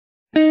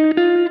When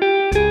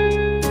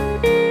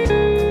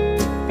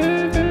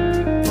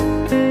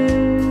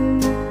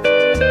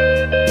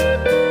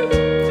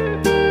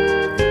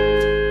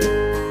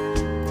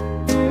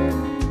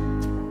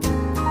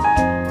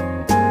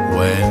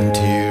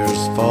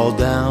tears fall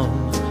down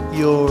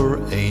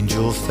your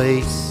angel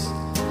face,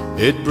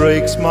 it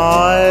breaks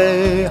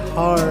my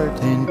heart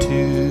in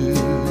two.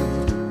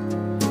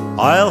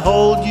 I'll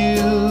hold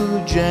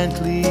you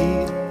gently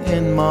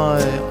in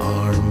my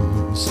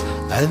arms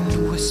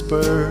and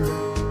whisper,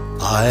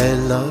 I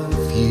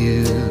love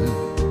you.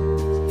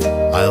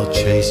 I'll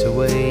chase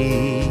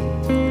away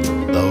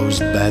those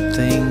bad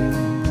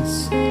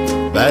things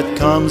that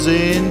comes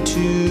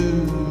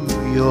into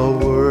your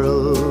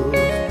world.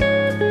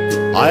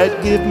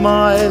 I'd give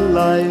my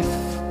life,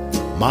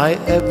 my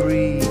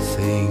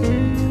everything,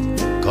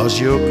 'cause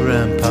you're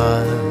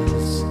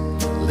Grandpa's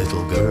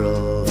little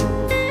girl.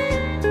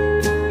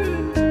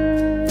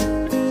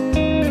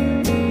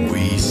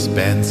 We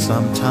spent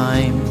some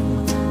time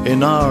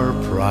in our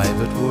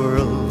private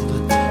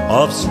world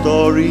of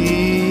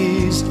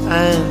stories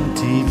and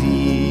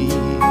TV,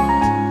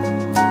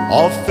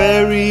 of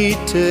fairy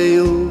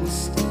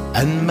tales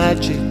and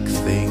magic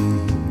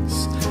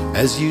things,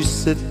 as you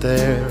sit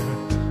there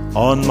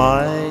on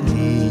my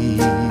knee.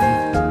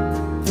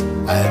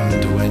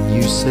 And when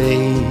you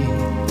say,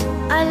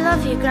 I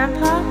love you,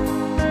 Grandpa,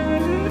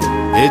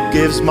 it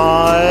gives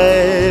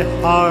my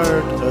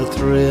heart a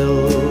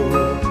thrill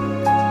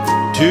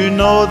to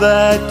know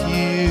that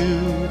you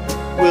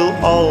will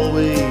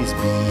always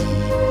be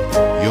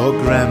your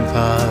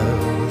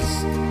Grandpa's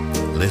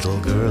little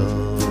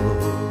girl.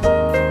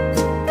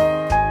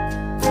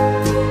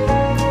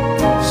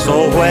 So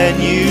when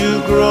you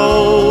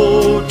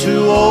grow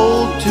too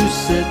old to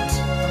sit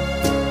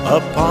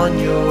upon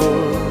your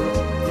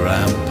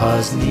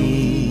Grandpa's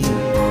knee,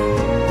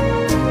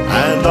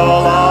 and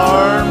all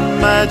our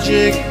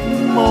magic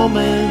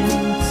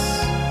moments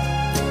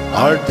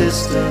are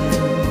distant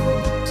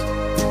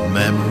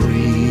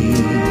memories,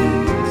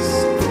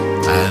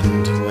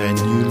 and when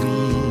you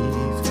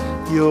leave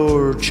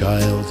your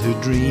childhood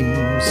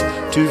dreams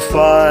to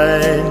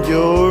find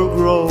your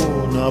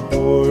grown-up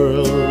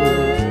world,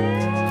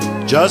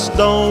 just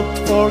don't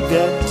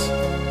forget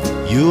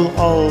you'll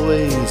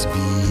always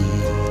be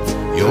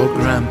your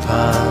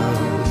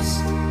Grandpa's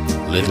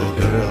little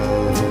girl.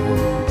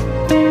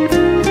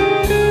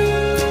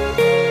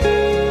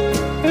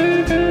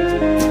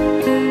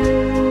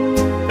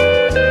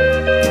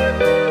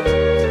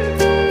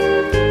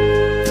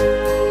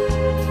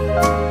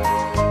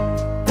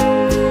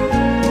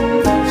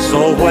 So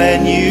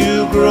when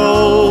you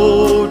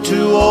grow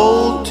too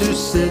old to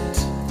sit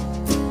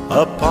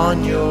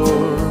upon your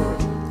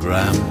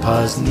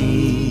Grandpa's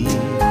knee,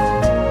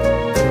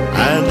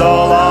 and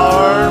all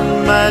our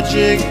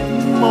magic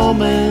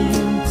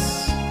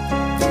moments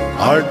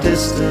are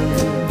distant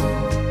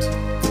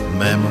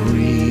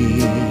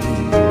memories,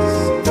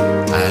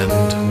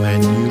 and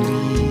when you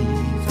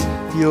leave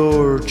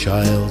your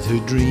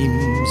childhood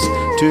dreams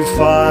to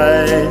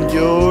find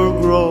your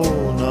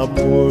grown-up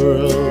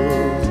world,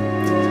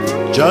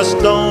 just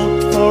don't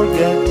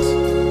forget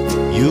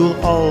you'll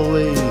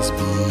always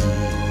be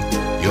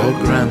your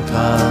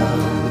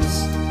Grandpa's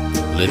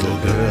little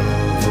girl.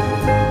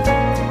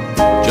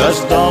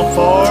 Just don't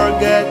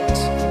forget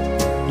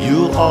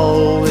you'll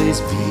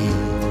always be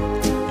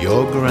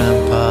your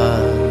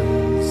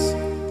Grandpa's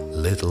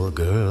little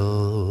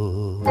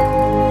girl.